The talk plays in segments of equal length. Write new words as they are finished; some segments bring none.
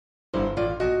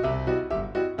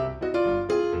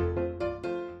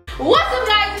What's up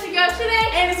guys, it's your girl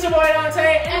Shanae. And it's your boy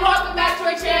Dante. And welcome back to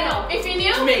our channel. If you're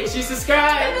new, make sure you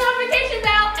subscribe. hit the notification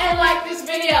bell. And like this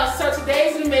video. So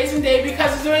today's an amazing day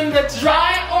because we're doing the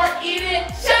dry or eat it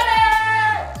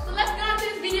challenge. So let's get on to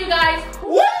this video guys.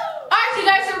 Woo! Alright you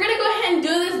guys, so we're gonna go ahead and do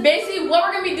this. Basically what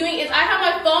we're gonna be doing is I have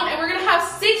my phone and we're gonna have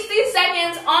 60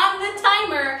 seconds on the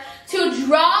timer to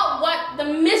draw what the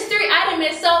mystery item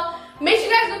is. So make sure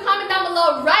you guys go comment down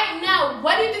below right now.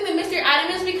 What do you think the mystery item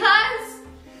is? Because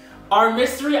our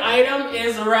mystery item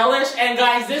is relish, and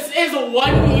guys, this is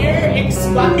 1 year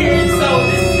expired, so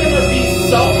this is gonna be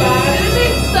so bad. It's gonna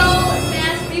be so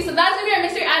nasty. So that's gonna be our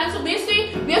mystery item. So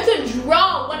basically, we have to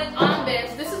draw what is on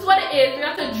this. This is what it is. We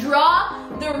have to draw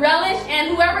the relish,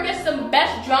 and whoever gets the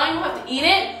best drawing will have to eat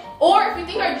it. Or if you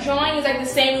think our drawing is like the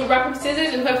same, we rock, paper,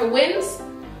 scissors, and whoever wins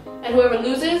and whoever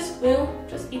loses will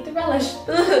just eat the relish.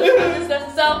 So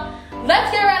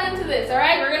let's get right into this. All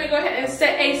right, we're gonna go ahead and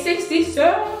set a 60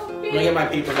 second. Let me get my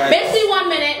paper, guys. Basically 1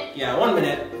 minute. Yeah, 1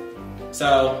 minute.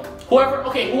 So whoever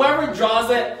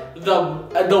draws it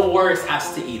the worst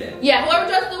has to eat it. Yeah, whoever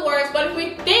draws the worst. But if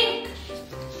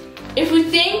we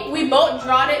think we both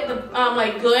drawed it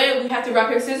like good, we have to rock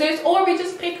paper scissors, or we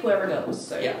just pick whoever goes.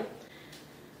 So yeah.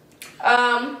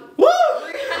 Woo!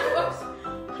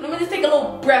 Let me just take a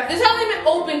little breath. This hasn't even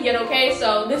opened yet, okay?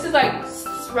 So this is like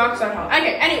rock star hard.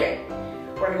 Okay, anyway,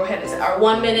 we're gonna go ahead and set our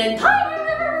 1 minute timer.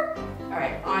 All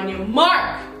right, on your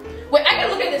mark. Wait, I can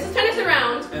look at this. Let's turn this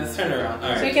around. And let's turn it around. All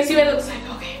right. So you can see what it looks like.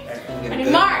 Okay. Right, on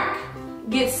your mark,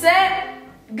 get set,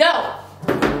 go.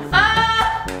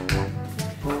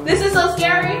 This is so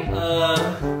scary.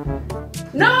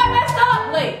 No, I messed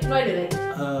up. Wait, no, I didn't.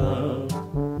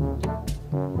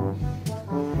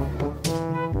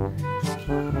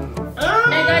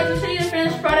 And guys, we show you the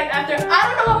finished product after. I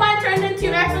don't know what mine turned into.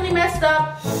 I accidentally messed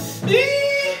up.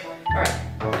 Alright.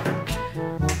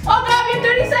 Oh god, we have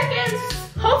 30 seconds.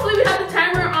 Hopefully we have the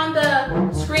timer on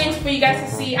the screens for you guys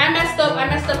to see. I messed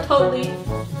up totally.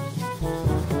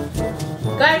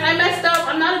 Guys, I messed up.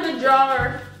 I'm not a good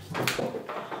drawer.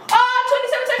 Oh,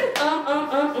 27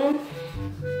 seconds.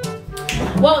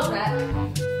 What was that?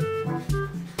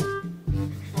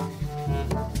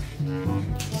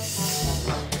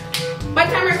 My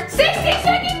timer, 60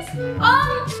 seconds.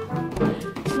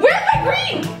 Where's my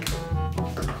green?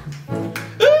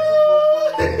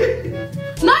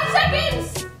 9 seconds.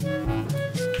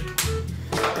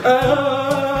 No.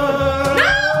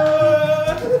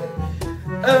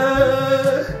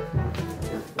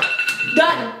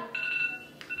 Done.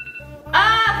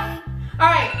 All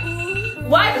right.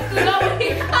 Why is this going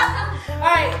here? All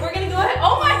right, we're gonna go ahead.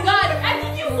 Oh my God, I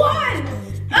think you won.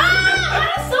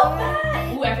 That's so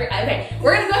bad. Ooh, okay,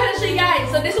 we're gonna go ahead and show you guys.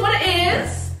 So this is what it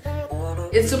is.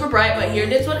 It's super bright, but here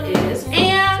this is what it is,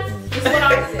 and this is what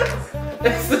ours is.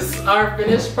 This is our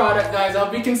finished product, guys. I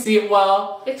hope you can see it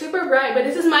well. It's super bright, but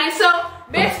this is mine. So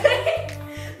basically,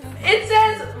 it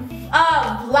says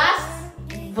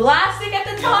Blastic at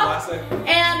the top. Yeah,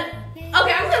 and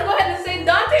okay, I'm just gonna go ahead and say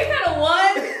Dante kind of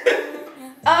won.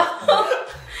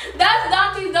 That's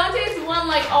Dante's. Dante's won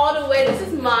like all the way. This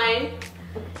is mine.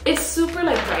 It's super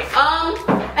like bright.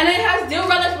 And it has dill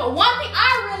relish. But one thing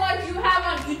I realized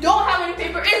you don't have any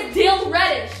paper is dill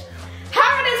relish. How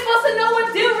are they supposed to know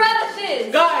what dill relish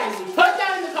is? Guys, put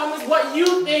down in the comments what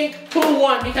you think who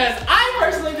won, because I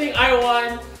personally think I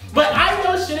won, but I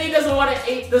know Shanae doesn't want to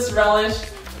eat this relish,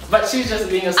 but she's just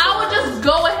being a I would just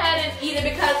go ahead and eat it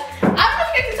because I don't know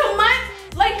if you can tell mine,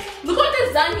 like, look what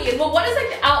this done here. But what is like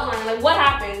the outline? Like, what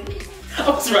happened? I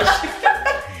was rushing.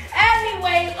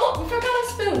 Anyway, oh, we forgot a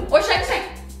spoon. Or should I just like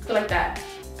go like that?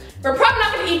 We're probably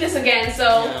not gonna eat this again,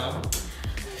 so. Yeah.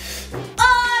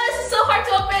 Oh, this is so hard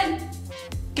to open.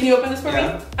 Can you open this for me?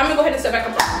 I'm gonna go ahead and step back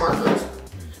up the markers.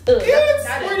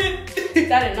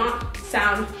 That did not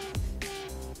sound.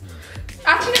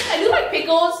 Actually, I do like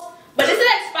pickles, but this is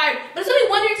expired. But it's only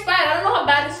 1 year expired. I don't know how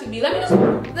bad this could be. Let me just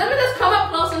come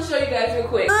up close and show you guys real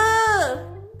quick.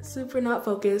 Super not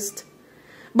focused.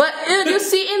 But you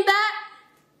see in that?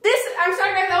 I'm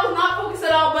sorry guys, that was not focused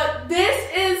at all, but this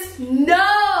is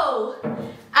no.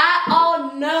 At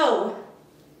all no.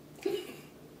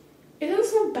 It doesn't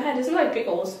smell bad, it smells like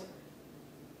pickles.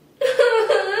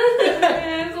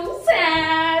 It's so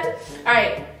sad.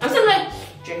 Alright, I'm just gonna like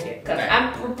drink it, because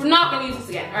we're not gonna use this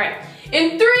again. Alright.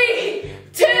 In 3,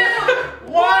 2,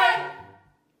 1.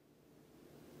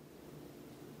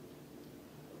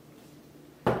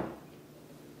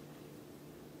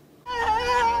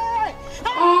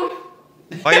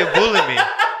 Why you bullying me?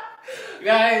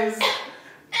 Guys,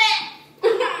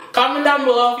 comment down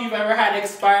below if you've ever had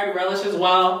expired relish as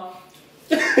well.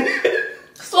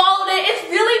 Swallowed it. It's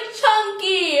really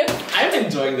chunky. I'm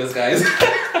enjoying enjoying this, guys.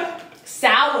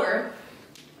 Sour.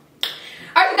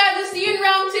 Alright, guys, we'll see you in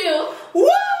round 2. Woo!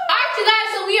 Alright, you guys,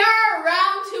 so we are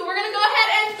round 2. We're gonna go ahead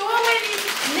and throw away these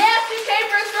nasty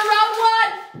papers for round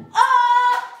 1.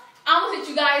 I almost hit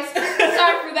you guys.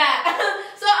 Sorry for that.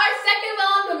 So our second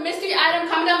round, the mystery item,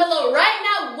 comment down below right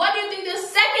now. What do you think the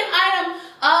second item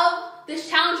of this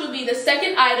challenge will be? The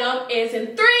second item is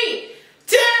in 3,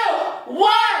 2, 1.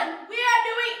 We are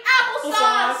doing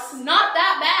applesauce. Not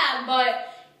that bad,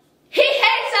 but he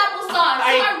hates applesauce.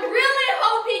 So I really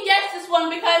hope he gets this one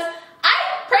because I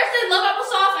personally love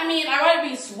applesauce. I mean, I'd rather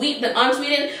be sweet than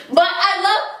unsweetened, but I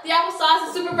love the applesauce.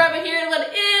 It's super bread, but here is what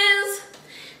it is.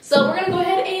 So we're gonna go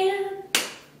ahead and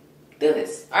do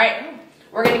this. All right,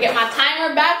 we're gonna get my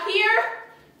timer back here.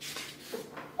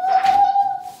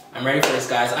 I'm ready for this,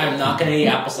 guys. I'm not gonna eat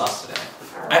applesauce today.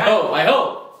 Right. I hope.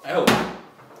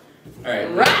 All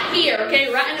right. Right here, okay,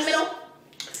 right in the middle.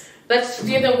 Let's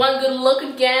give them one good look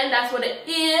again. That's what it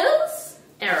is.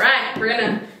 All right, we're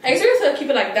gonna. I guess we're just gonna keep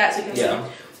it like that so you can see.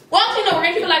 Well, actually, no, we're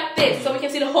gonna keep it like this so we can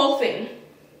see the whole thing.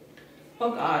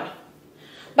 Oh God.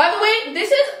 By the way,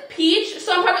 this is peach,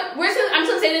 so I'm just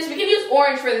gonna say this. We can use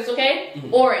orange for this, okay?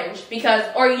 Mm-hmm. Orange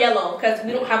or yellow because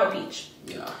we don't have a peach.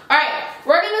 Yeah. All right,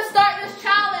 we're gonna start this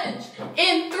challenge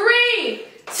in 3,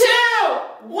 2,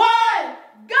 1,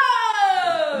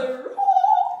 go!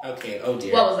 Okay. Oh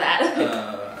dear. What was that?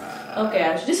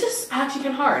 Okay, this is actually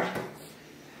kind of hard.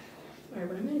 All right,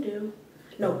 what I'm gonna do?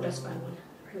 No, that's a bad one.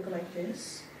 We're gonna go like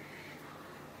this,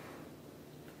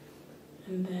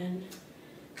 and then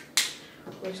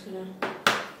we're just gonna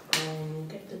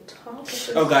get the top of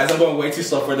this. Oh, guys, I'm going way too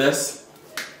slow for this.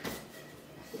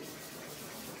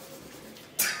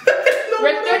 We're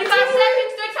at 35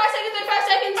 seconds. 35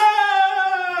 seconds.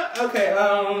 Okay.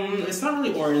 It's not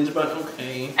really orange, but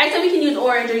okay. I said we can use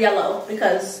orange or yellow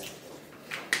because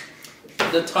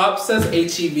the top says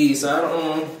HEB, so I don't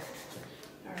know.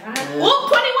 Alright. Oh,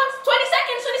 20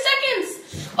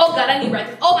 seconds. Oh God, I need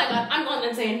breath. Oh my God, I'm going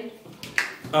insane.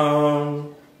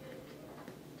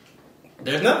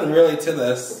 There's nothing really to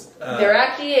this. There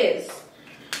actually is.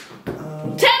 10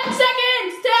 seconds. 10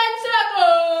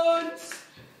 seconds.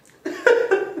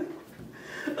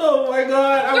 Oh my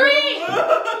God. 3,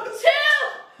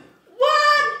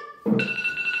 2,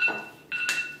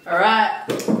 1. All right.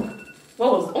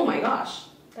 What was? Oh my gosh.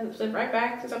 That slipped right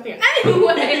back to something.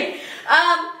 Anyway,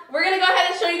 we're gonna go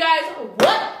ahead and show you guys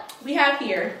what we have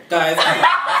here. Guys. Oh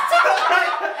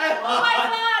my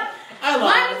God. I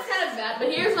lost. Mine is kind of bad, but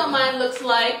here's what mine looks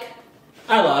like.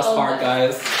 I lost hard,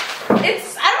 guys.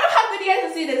 It's, I don't know how good you guys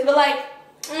can see this, but like,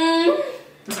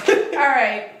 all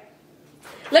right.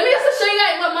 Let me also show you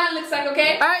guys what mine looks like,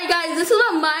 okay? All right, you guys, this is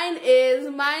what mine is.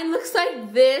 Mine looks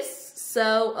like this.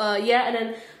 So, yeah, and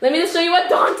then let me just show you what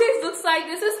Dante's looks like.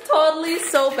 This is totally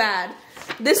so bad.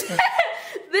 This,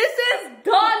 this is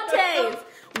Dante's.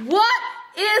 What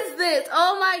is this?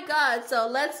 Oh my God. So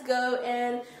let's go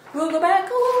and we'll go back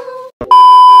home.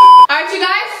 Alright, you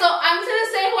guys, so I'm just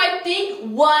gonna say who I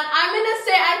think won. I'm gonna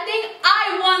say I think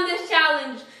I won this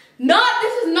challenge.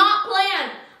 This is not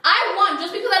planned. I won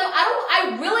just because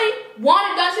I really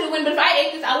wanted Dante to win, but if I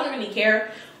ate this, I wouldn't really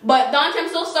care. But Dante, I'm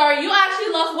so sorry. You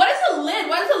actually lost. What is the lid?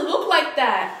 Why does it look like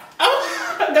that?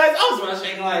 Oh, guys, I was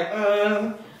rushing like,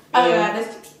 Oh yeah,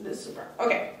 this is super.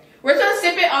 Okay, we're just gonna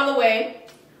sip it all the way.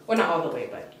 Well, not all the way,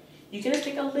 but you can just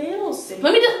take a little sip.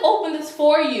 Let me just open this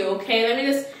for you, okay? Let me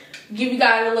just give you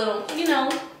guys a little, you know.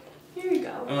 Here you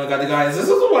go. oh my God, guys, this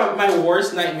is my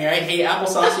worst nightmare. I hate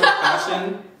applesauce with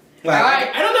passion. Like, all right,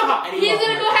 I don't know how anyone. he's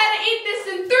gonna go ahead and eat this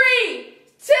in 3,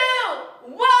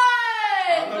 2,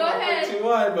 1. Go ahead. 3, 2,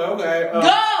 1, but okay.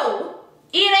 Go!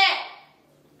 Eat it!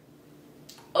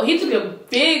 Oh, he took a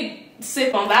big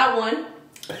sip on that one.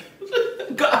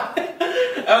 God.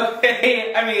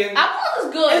 Okay, I mean, Apple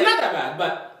is good. it's not that bad,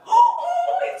 but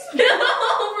It's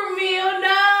over me, oh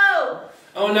no!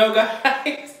 oh no,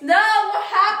 guys. No, what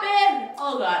happened?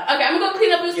 Oh God. Okay, I'm gonna go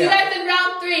clean up. We'll see you guys in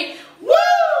round 3. Woo!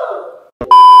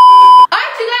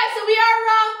 Alright, you guys, so we are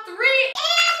round 3.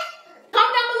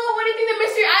 Comment down below what do you think the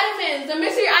mystery item is. The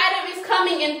mystery item is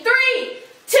coming in 3,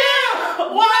 2,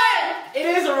 1. It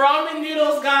is ramen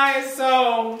noodles, guys.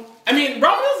 So, I mean,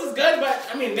 ramen noodles is good, but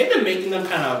I mean, they've been making them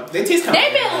they taste kind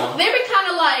of. They've been kind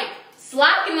of like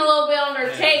slacking a little bit on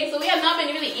their taste, so we have not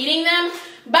been really eating them.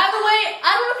 By the way, I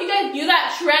don't know if you guys knew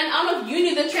that trend. I don't know if you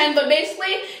knew the trend, but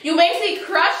basically, you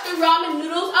crush the ramen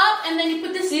noodles up, and then you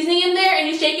put the seasoning in there, and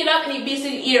you shake it up, and you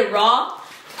basically eat it raw.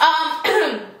 I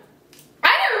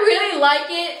didn't really like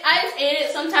it. I just ate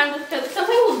it sometimes because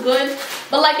sometimes it was good,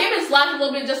 but like they've been slacking a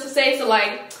little bit just to say, so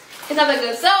like it's not that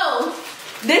good. So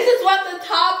this is what the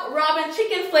top ramen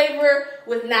chicken flavor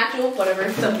with natural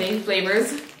whatever something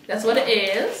flavors. That's what it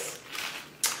is.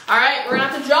 All right, we're gonna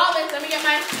have to draw this. Let me get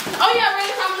my. Oh yeah, ready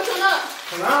to count this one up.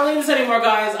 I don't need this anymore,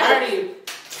 guys. I already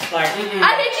like.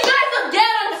 I hit you guys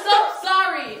again. I'm so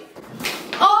sorry.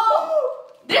 Oh,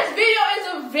 this video is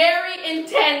a very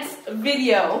intense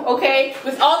video. Okay,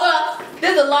 with all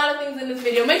there's a lot of things in this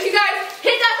video. Make sure you guys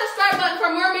hit that subscribe button for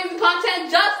more amazing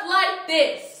content just like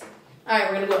this. All right,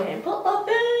 we're gonna go ahead and put up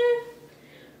in.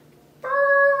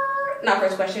 Not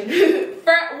first question.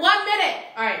 For 1 minute.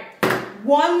 All right.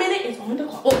 1 minute is on the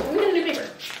clock. Oh, we're gonna do paper.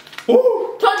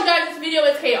 Ooh. Told you guys this video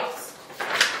is chaos.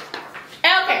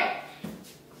 Okay.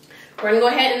 We're gonna go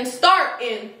ahead and start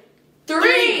in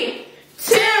 3,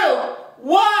 2,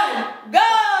 1, go!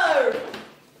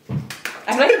 I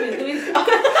feel like we're doing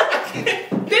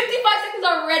 55 seconds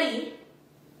already.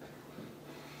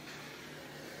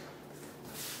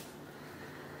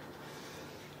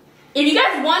 If you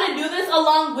guys want to do this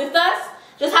along with us,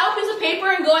 just have a piece of paper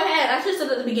and go ahead. I should have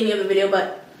said at the beginning of the video,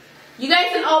 but you guys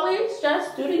can always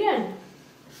just do it again.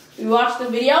 You watch the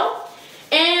video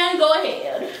and go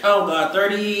ahead. Oh god,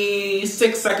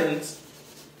 36 seconds.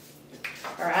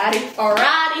 Alrighty,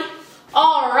 alrighty,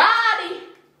 alrighty.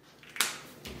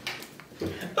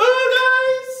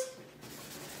 Oh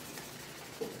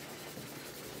guys.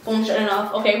 Boom, shutting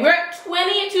off. Okay, we're at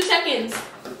 22 seconds.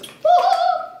 Woo!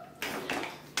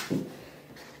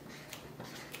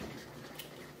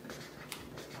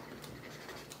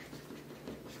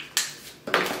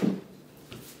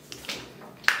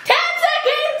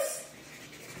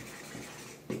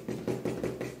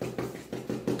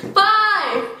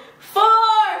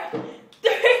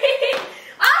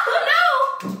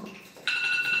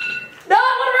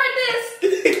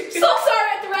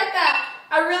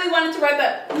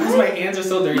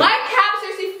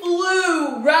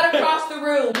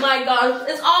 2. My gosh,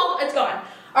 it's gone.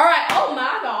 All right. Oh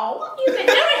my God. What do you think?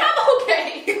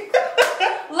 Okay.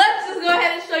 Let's just go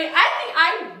ahead and show you. I think I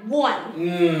won.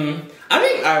 I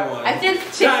think I won. I did.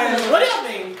 Guys, what do y'all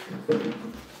think?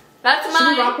 That's mine.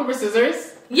 Should we rock paper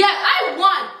scissors? Yeah, I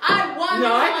won. I won.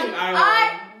 No, I think I won.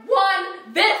 I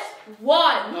won this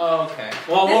one. Oh, okay.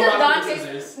 Well, this we'll is rock paper Dante's.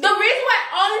 scissors. The reason why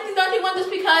I only think Dante won is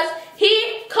because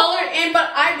he colored in,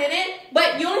 but I didn't.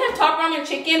 But you only have top ramen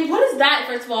chicken. What is that,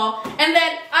 first of all? And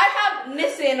then I have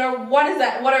Nissin, or what is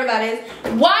that? Whatever that is.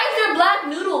 Why is there black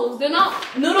noodles? They're not.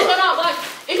 Noodles are not black.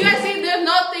 If you guys see, there's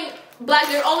nothing black.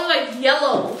 They're only like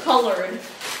yellow colored.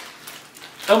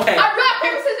 Okay. I rock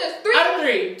paper scissors. 3 out of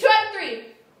 3. 2 out of 3.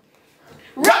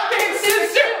 Rock paper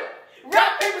scissors shoot.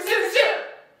 Rock paper scissors shoot.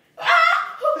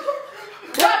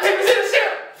 Rock paper scissors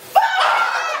shoot.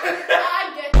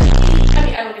 I get to eat. I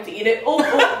mean, I don't get to eat it. Oh, no.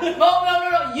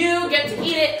 You get to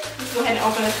eat it. Let's go ahead and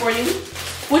open this for you.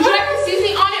 Would you like the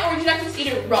seasoning on it, or would you like to eat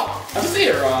it raw? I'll just eat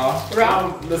it raw.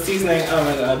 Raw? The seasoning, oh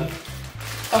my God.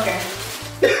 Okay.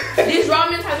 These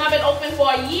ramens have not been open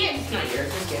for a year. It's not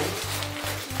yours, just kidding.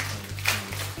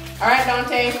 All right,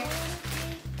 Dante.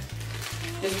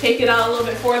 Just take it out a little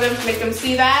bit for them to make them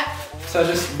see that. So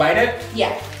just bite it?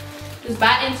 Yeah. Just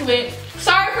bite into it.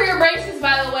 Sorry for your braces,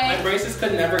 by the way. My braces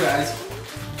could never, guys.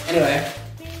 Anyway.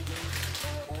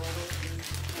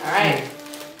 All right.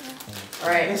 All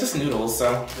right. It's just noodles,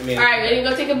 so I mean. All right, ready to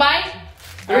go take a bite?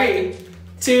 3,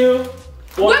 2,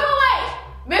 1. Wait.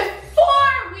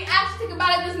 Before we actually take a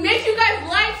bite of this, make sure you guys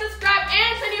like, subscribe,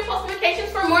 and turn your post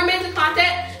notifications for more amazing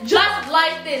content just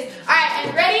like this. All right,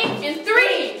 and ready? In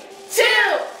 3, 2,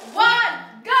 1,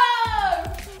 go!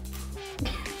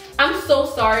 I'm so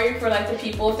sorry for like the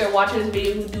people if they're watching this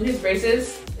video who do his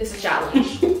braces. It's a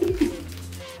challenge.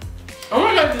 Oh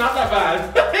my God, it's not that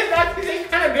bad. It's actually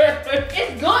kind of good.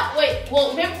 It's good. Wait, well,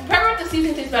 remember what the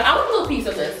seasoning tastes bad. I want a little piece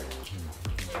of this.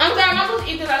 I'm sorry, I'm not supposed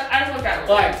to eat this. I just want to try it.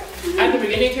 Like, at the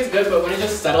beginning it tastes good, but when it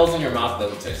just settles in your mouth, it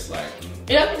doesn't taste like.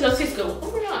 Yep, it does taste good.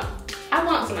 Oh my God. I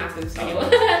want some after this video. Oh.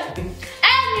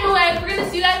 Anyway, we're gonna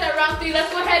see you guys at round 3.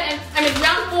 Let's go ahead and,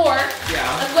 round 4.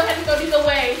 Yeah. Let's go ahead and throw these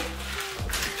away.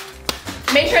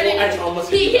 Make sure that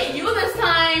he hit you this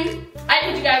time. I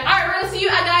hit you guys. All right, we're gonna see you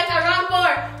guys at round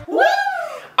 4. Woo!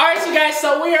 Alright, you guys,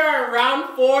 so we are at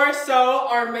round 4, so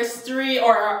our mystery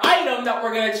or our item that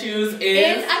we're gonna choose is...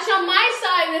 It's actually on my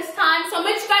side this time, so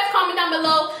make sure you guys comment down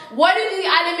below what do you think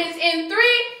the item is in 3,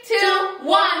 2,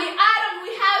 1. The item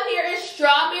we have here is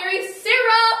strawberry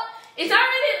syrup. It's not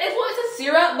really, it's a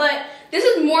syrup, but this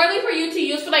is morely for you to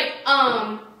use for like,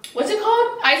 what's it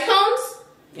called? Ice cones?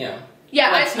 Yeah. Yeah,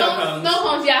 like ice cones. Snow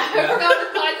cones, yeah. I forgot what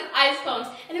it's called. It's ice cones.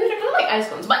 And they're kind of like ice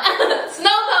cones, but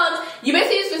snow cones. You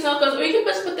basically use for snow cones, or you can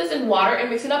just put this in water and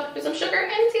mix it up with some sugar,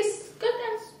 and it tastes good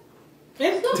as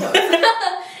snow cones.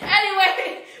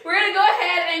 Anyway, we're gonna go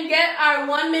ahead and get our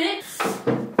 1 minute.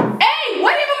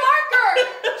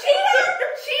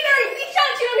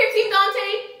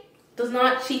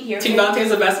 not cheat here. Team Dante is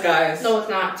the best, guys. No, it's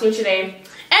not. Team Shade.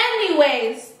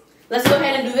 Anyways, let's go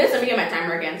ahead and do this. Let me get my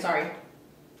timer again. Sorry.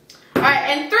 All right,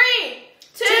 and 3,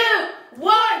 2,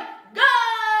 1, go!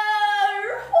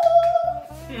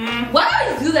 Why do I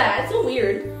always do that? It's so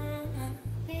weird.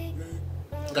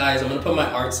 Guys, I'm gonna put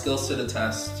my art skills to the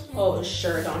test. Oh,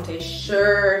 sure, Dante,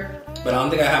 sure. But I don't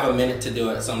think I have a minute to do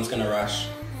it, so I'm just gonna rush.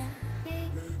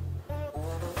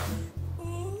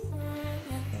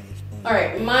 All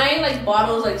right, mine like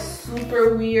bottle is like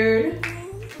super weird.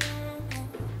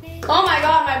 Oh my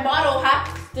god, my bottle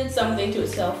did something to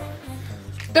itself.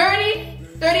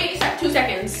 2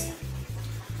 seconds.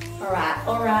 All right.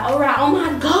 Oh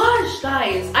my gosh,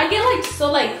 guys, I get like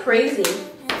so like crazy.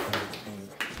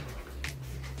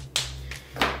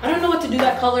 I don't know what to do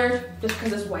that color just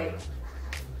because it's white.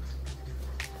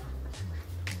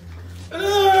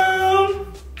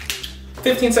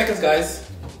 15 seconds, guys.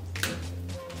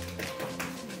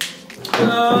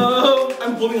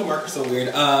 I'm holding a marker so weird.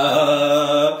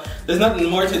 There's nothing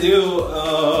more to do.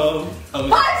 5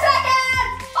 seconds!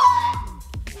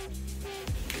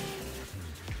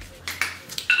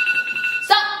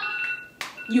 Stop!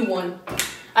 You won.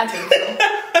 I think so.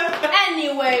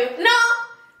 Anyway, no!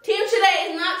 Team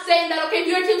Shade is not saying that, okay? If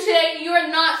you're Team Shade, you are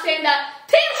not saying that.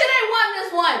 Team Shade won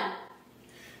this one!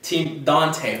 Team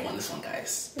Dante won this one,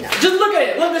 guys. No. Just look at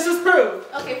it. Look, this is proof.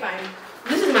 Okay, fine.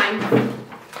 This is mine.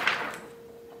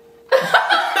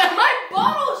 My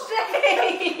bottle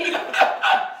shake!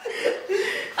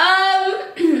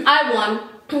 I won.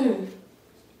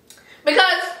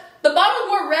 Because the bottle's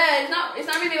more red. It's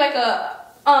not really like a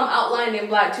outlined in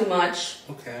black too much.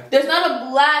 Okay. There's not a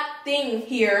black thing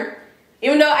here.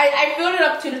 Even though I filled it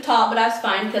up to the top, but that's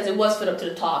fine because it was filled up to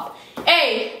the top.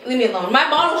 Hey, leave me alone. My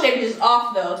bottle shape is just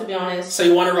off though, to be honest. So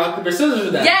you want to rock, paper, scissors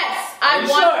with that? Yes, I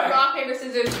want sure? rock, paper,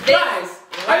 scissors. Guys,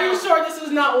 are you sure this is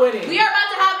not winning? We are about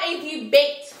to have a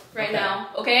debate right now,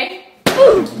 okay?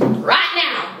 Right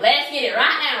now. Let's get it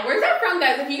right now. Where's that from,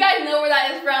 guys? If you guys know where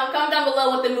that is from, comment down below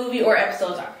what the movie or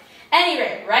episodes are.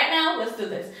 Anyway, right now, let's do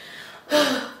this.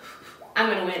 I'm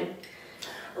gonna win.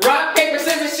 Rock, paper,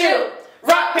 scissors, shoot!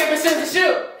 Rock, paper, scissors,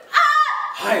 shoot!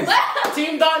 Ah! Nice.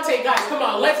 Team Dante, guys, come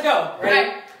on, let's go.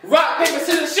 Ready? Rock, paper,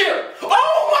 scissors, shoot!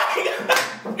 Oh my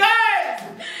god! Guys!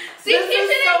 See, this Team is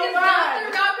Shade so is bad.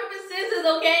 not the rock, paper, scissors,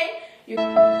 okay?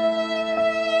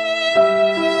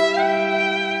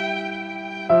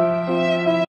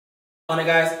 On it,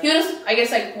 guys. You just, I guess,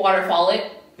 like, waterfall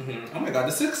it. Oh my god,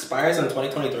 this expires in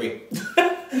 2023.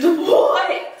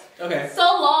 What? Okay. So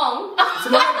long. It's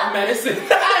like medicine.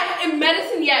 In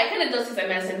medicine, yeah, it kind of does taste like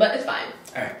medicine, but it's fine.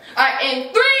 Alright. Alright,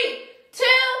 in 3, 2,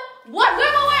 1,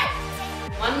 wait.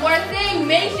 One more thing,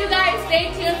 make sure you guys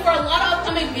stay tuned for a lot of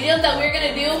upcoming videos that we're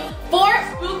gonna do for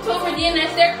Spooktober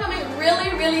DNS. They're coming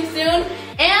really soon,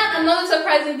 and another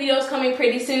surprising video is coming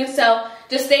pretty soon, so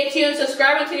just stay tuned,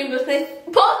 subscribe and continue with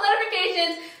post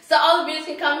notifications so all the videos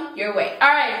can come your way.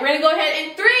 Alright, we're gonna go ahead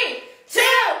in 3, 2,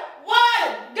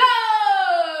 1, go!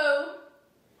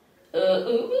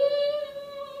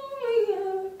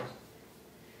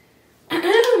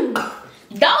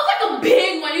 That was like a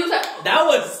big one. You was like, That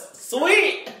was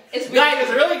sweet. It's really guys,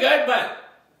 it's really good, but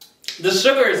the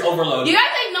sugar is overloaded. you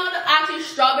guys like know that actually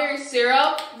strawberry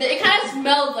syrup? It kind of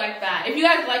smells like that. If you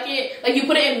guys like it, like you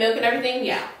put it in milk and everything,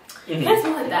 yeah. It kind of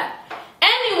smells like that.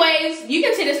 Anyways, you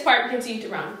can see this part. We can see you to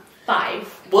round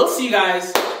 5. We'll see you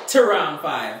guys to round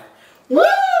 5. Woo!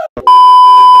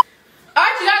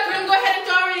 Alright, you guys, we're gonna go ahead and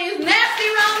throw these nasty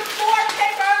round 4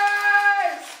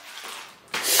 papers.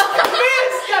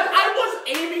 I was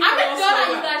aiming for I'm gonna throw it at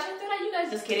you that. guys. Should I throw it at you guys?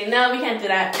 Just kidding. No, we can't do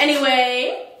that.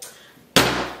 Anyway.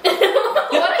 Why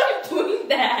are you doing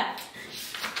that?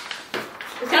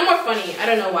 It's kind of more funny. I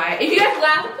don't know why. If you guys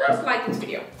laugh, please like this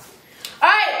video.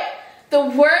 Alright. The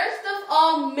worst of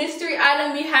all mystery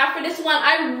item we have for this one,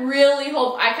 I really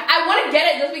hope I want to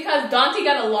get it just because Dante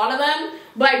got a lot of them,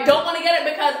 but I don't want to get it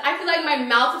because I feel like my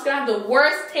mouth is going to have the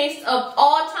worst taste of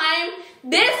all time.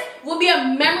 This will be a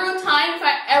memorable time if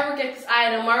I ever get this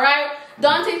item, alright?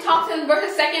 Dante talks in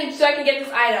verse a second so I can get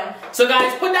this item. So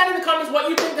guys, put that in the comments what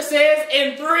you think this is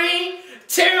in 3,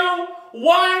 2,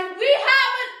 1. We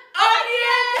have an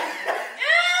onion!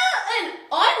 An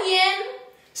onion?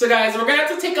 So guys, we're gonna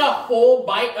have to take a whole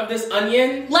bite of this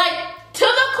onion. Like, to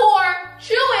the core,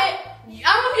 chew it. I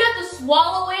don't know if you have to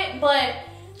swallow it, but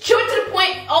chew it to the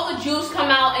point all the juice come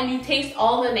out and you taste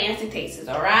all the nasty tastes,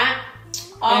 alright?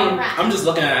 Alright. I'm just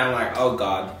looking at it and I'm like, oh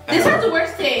god. This has the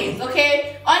worst taste,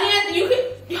 okay? Onion, how do you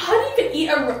even eat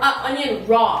an onion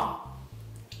raw?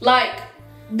 Like,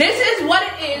 this is what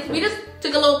it is. We just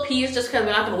took a little piece just because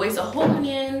we're not gonna waste a whole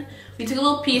onion. We took a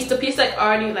little piece. The piece like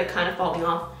already like kind of falling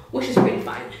off. which is pretty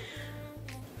fine.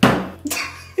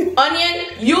 Onion,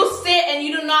 you sit and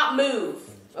you do not move,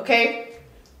 okay?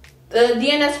 The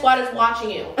DNS squad is watching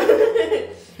you.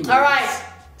 All right.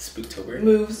 Spooktober.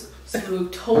 Moves.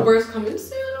 Spooktober's coming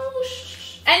soon. Oh,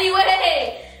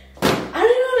 anyway, I don't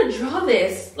even know how to draw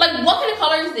this. Like, what kind of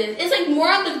color is this? It's like more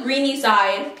on the greeny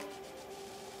side.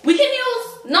 We can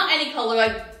use not any color,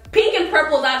 like pink and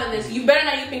purple is out of this. You better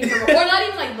not use pink and purple, or not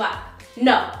even like black.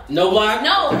 No. No black?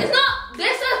 No, it's not.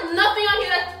 This has nothing on here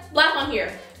that's black on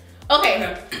here.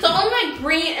 Okay, so only like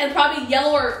green and probably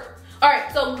yellow or, all right,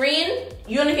 so green,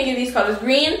 you only can get these colors,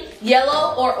 green,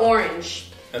 yellow, or orange.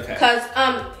 Okay. Because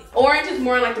orange is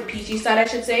more on like the peachy side, I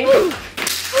should say.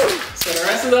 So the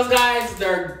rest of those guys,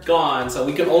 they're gone. So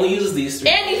we can only use these 3.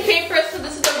 And these papers, so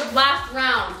this is the last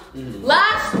round.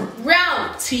 Last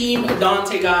round. Team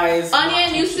Dante, guys.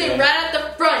 Onion, you sit right at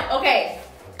the front. Okay,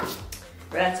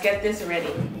 let's get this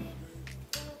ready.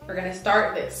 We're gonna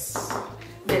start this.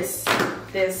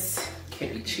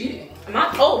 Can't be cheating. I'm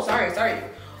not, oh, sorry.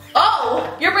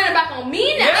 Oh, you're bringing it back on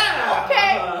me now.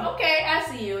 Yeah. Okay, I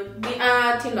see you. Team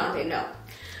Dante, no.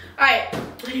 All right,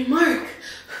 Mark.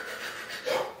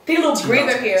 Take a little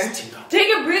breather here. Take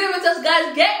a breather with us,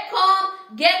 guys. Get calm.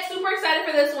 Get super excited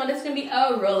for this one. This is gonna be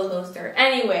a roller coaster.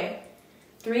 Anyway,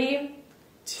 3,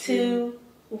 2,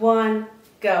 1,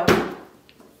 go. Oh,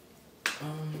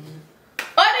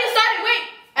 I didn't start it. Wait,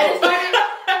 I didn't start it.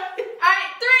 All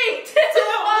right, 3, 2,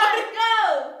 1, go.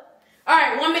 All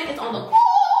right, 1 minute on the.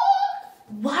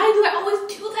 Why do I always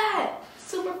do that?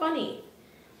 Super funny.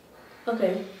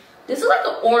 Okay, this is like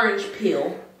an orange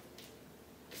peel.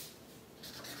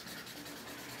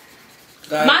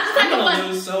 Guys, Mine I'm gonna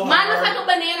lose so hard. Mine looks like a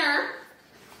banana.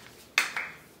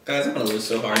 Guys, I'm gonna lose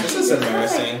so hard. This is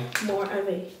embarrassing. More of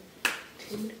a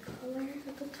tinted color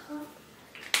at the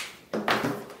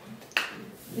top.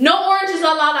 No orange is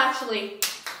allowed, actually.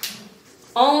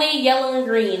 Only yellow and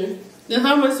green. Then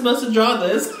how am I supposed to draw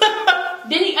this?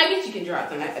 I guess you can draw it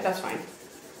then. That's fine.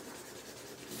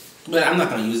 But I'm not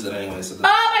gonna use it anyway. So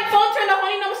My phone turned off. How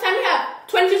many numbers time we have?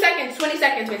 22 seconds. 20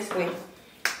 seconds, basically.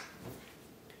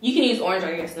 You can use orange,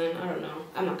 I guess, then. I don't know.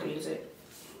 I'm not gonna use it.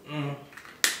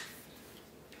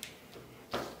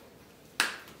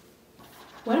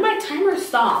 When did my timer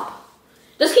stop?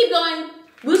 Just keep going.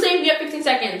 We'll say you have 15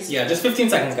 seconds. yeah, just 15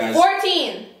 seconds, guys.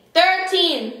 14,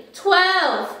 13,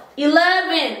 12,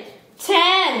 11,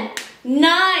 10,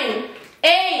 9,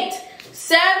 8,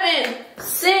 7,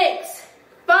 6,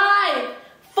 5,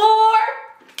 4,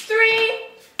 3,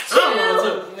 2, 1.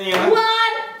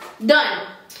 Done.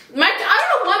 I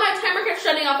don't know why my timer kept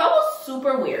shutting off. That was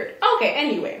super weird. Okay,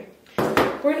 anyway.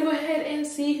 We're gonna go ahead and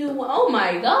see who won. Oh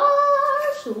my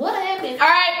gosh, what happened? All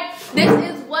right, this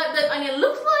is what the onion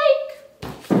looks like.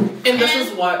 And this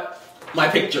is what my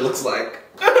picture looks like.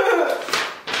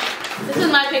 This is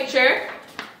my picture.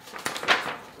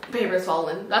 Paper's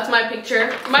falling. That's my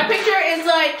picture. My picture is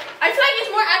like, I feel like it's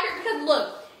more accurate because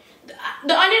look,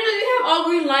 the onion doesn't have all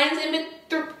green lines in between.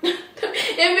 The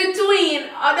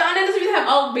onion doesn't even have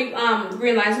all big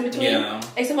green lines in between. Yeah.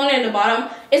 Except only in the bottom.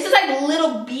 It's just like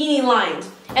little beanie lines.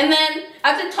 And then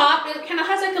at the top, it kind of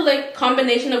has like a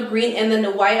combination of green and then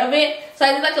the white of it. So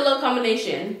I did like a little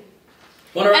combination.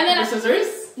 Want to rock, paper,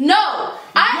 scissors? No, I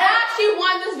actually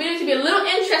want this video to be a little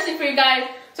interesting for you guys.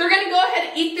 So we're gonna go ahead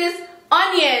and eat this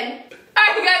onion. All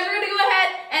right, guys, we're gonna go ahead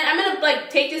and I'm gonna like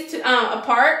take this to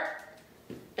apart.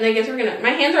 And I guess we're gonna,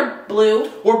 my hands are blue.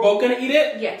 We're both gonna eat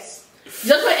it? Yes. Just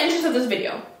for the interest of this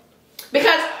video.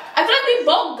 Because I feel like we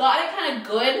both got it kind of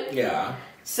good. Yeah.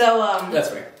 So, that's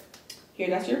fair. Here,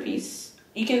 that's your piece.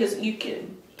 You can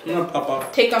I'm gonna pop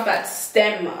off. take off that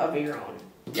stem of your own.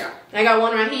 Yeah. And I got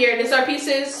one right here. These are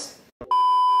pieces.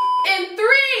 In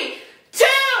 3, 2,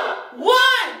 1.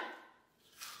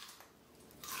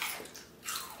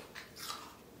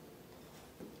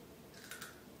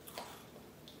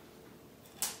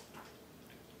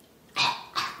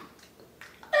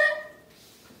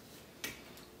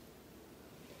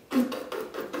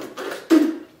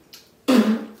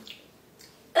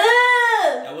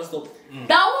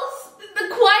 That was the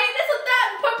quietness of that.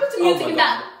 Put some music in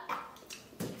that.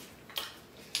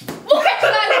 We'll catch you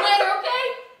guys later, okay?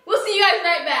 We'll see you guys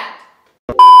right back.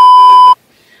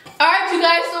 Alright, you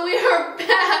guys, so we are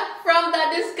back from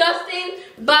that disgusting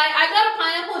bite. I got a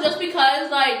pineapple just because,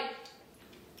 like,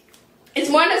 it's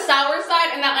more on the sour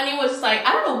side, and that onion was just like,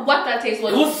 I don't know what that taste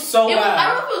was. It was so bad. I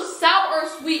don't know if it was sour or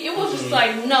sweet. It was just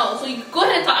like, no. So you go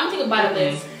ahead and talk. I'm taking a bite of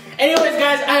this. Anyways,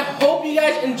 guys, I hope you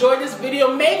guys enjoyed this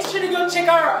video. Make sure to go check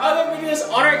out our other videos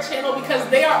on our channel because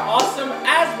they are awesome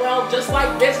as well, just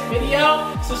like this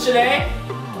video. So today,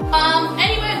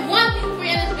 anyway, one thing before we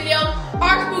end this video,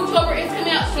 our Spooktober is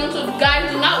coming out soon.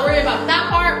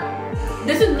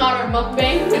 This is not our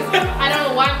mukbang. I don't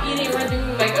know why I'm eating. We're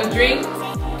doing like a drink.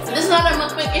 This is not our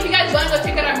mukbang. If you guys want to go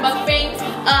check out our mukbang,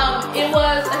 it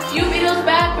was a few videos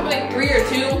back, probably like 3 or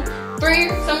 3,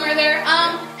 somewhere there.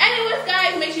 Anyways,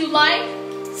 guys, make sure you like,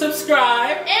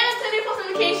 subscribe, and turn your post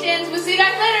notifications. We'll see you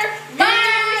guys later.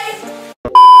 Bye.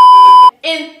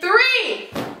 In 3,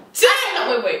 2.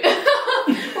 No, wait.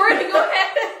 We're gonna go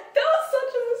ahead. That was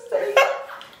such a mistake.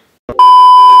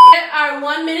 Our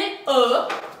 1 minute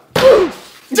up.